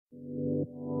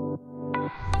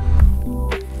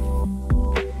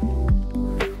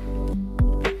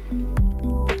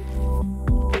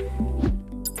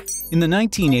In the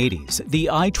 1980s, the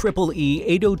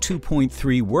IEEE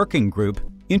 802.3 Working Group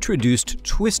introduced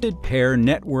twisted pair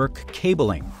network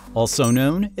cabling, also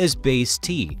known as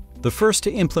BaseT. The first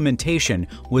implementation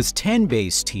was 10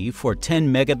 BaseT for 10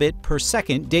 megabit per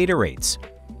second data rates.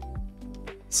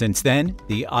 Since then,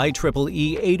 the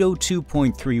IEEE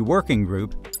 802.3 Working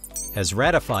Group has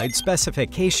ratified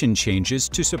specification changes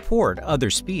to support other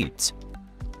speeds.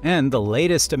 And the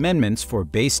latest amendments for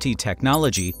BaseT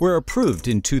technology were approved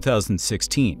in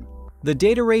 2016. The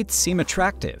data rates seem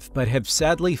attractive, but have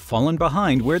sadly fallen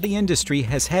behind where the industry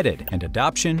has headed, and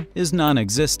adoption is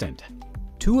non-existent.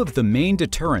 Two of the main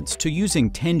deterrents to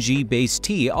using 10G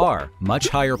BaseT are much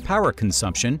higher power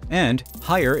consumption and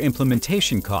higher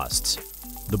implementation costs.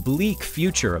 The bleak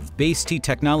future of BaseT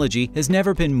technology has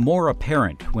never been more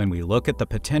apparent when we look at the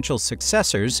potential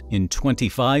successors in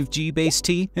 25G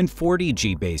BaseT and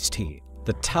 40G BaseT.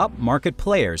 The top market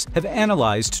players have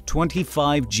analyzed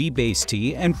 25G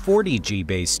BaseT and 40G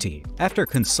BaseT. After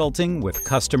consulting with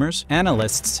customers,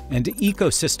 analysts, and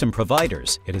ecosystem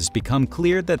providers, it has become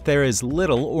clear that there is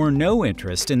little or no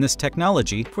interest in this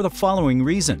technology for the following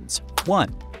reasons.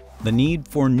 1. The need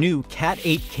for new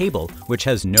Cat8 cable, which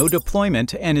has no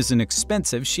deployment and is an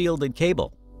expensive shielded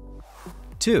cable.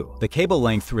 2. The cable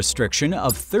length restriction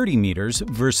of 30 meters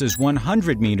versus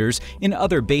 100 meters in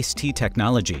other BaseT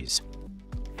technologies.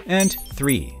 And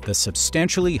 3. The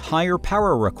substantially higher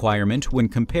power requirement when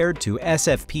compared to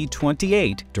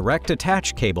SFP28 direct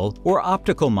attach cable or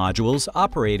optical modules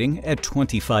operating at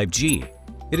 25G.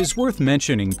 It is worth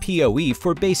mentioning PoE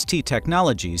for BaseT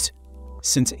technologies,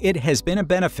 since it has been a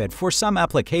benefit for some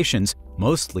applications,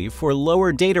 mostly for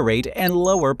lower data rate and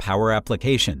lower power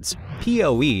applications.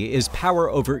 PoE is Power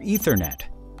over Ethernet,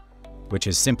 which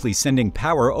is simply sending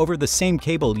power over the same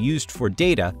cable used for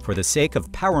data for the sake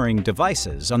of powering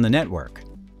devices on the network.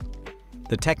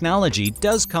 The technology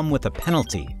does come with a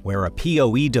penalty, where a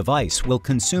PoE device will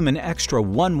consume an extra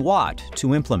 1 watt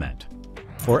to implement.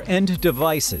 For end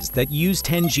devices that use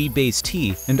 10G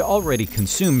BaseT and already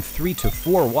consume 3 to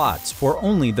 4 watts for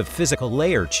only the physical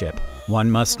layer chip,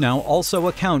 one must now also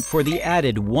account for the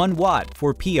added 1 watt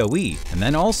for PoE, and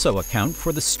then also account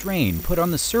for the strain put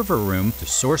on the server room to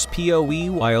source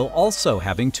PoE while also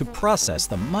having to process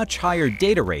the much higher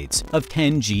data rates of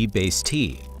 10G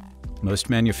BaseT.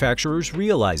 Most manufacturers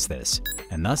realize this,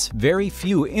 and thus very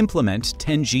few implement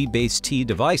 10G BaseT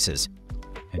devices,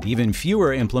 and even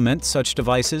fewer implement such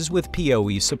devices with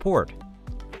PoE support.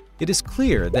 It is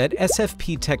clear that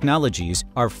SFP technologies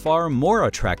are far more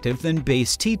attractive than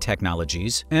BaseT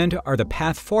technologies and are the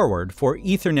path forward for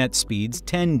Ethernet speeds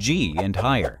 10G and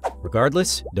higher.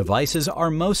 Regardless, devices are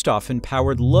most often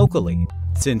powered locally,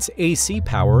 since AC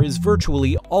power is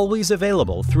virtually always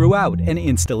available throughout an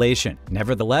installation.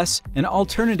 Nevertheless, an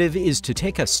alternative is to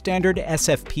take a standard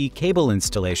SFP cable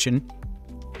installation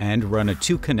and run a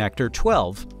 2-connector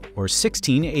 12 or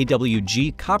 16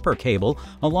 AWG copper cable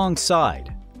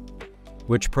alongside,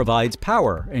 which provides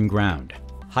power and ground.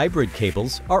 Hybrid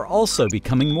cables are also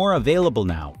becoming more available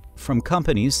now from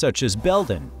companies such as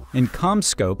Belden and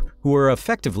CommScope, who are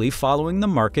effectively following the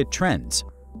market trends.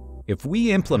 If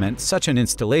we implement such an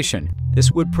installation,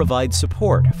 this would provide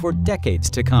support for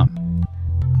decades to come.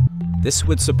 This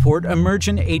would support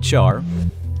Emergent HR,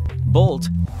 Bolt,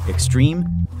 Extreme,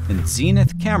 and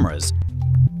Zenith cameras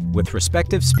with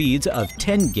respective speeds of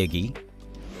 10 GiG,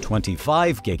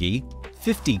 25 GiG,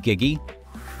 50 GiG,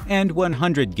 and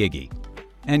 100 GiG,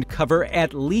 and cover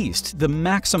at least the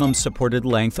maximum supported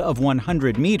length of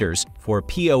 100 meters for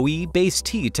PoE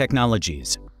BaseT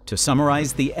technologies. To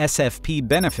summarize the SFP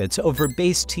benefits over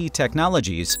BaseT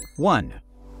technologies: 1.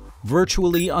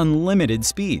 Virtually unlimited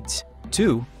speeds.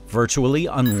 2. Virtually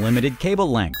unlimited cable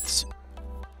lengths.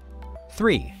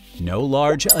 3. No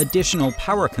large additional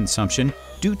power consumption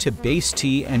due to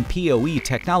BaseT and PoE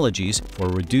technologies for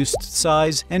reduced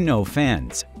size and no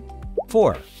fans.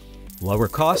 4. Lower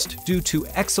cost due to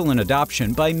excellent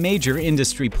adoption by major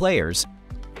industry players.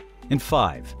 And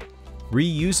 5.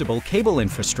 Reusable cable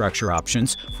infrastructure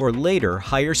options for later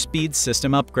higher speed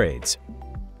system upgrades.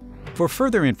 For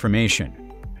further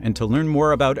information and to learn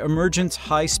more about Emergent's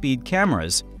high-speed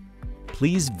cameras,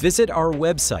 please visit our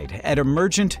website at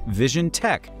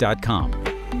emergentvisiontech.com.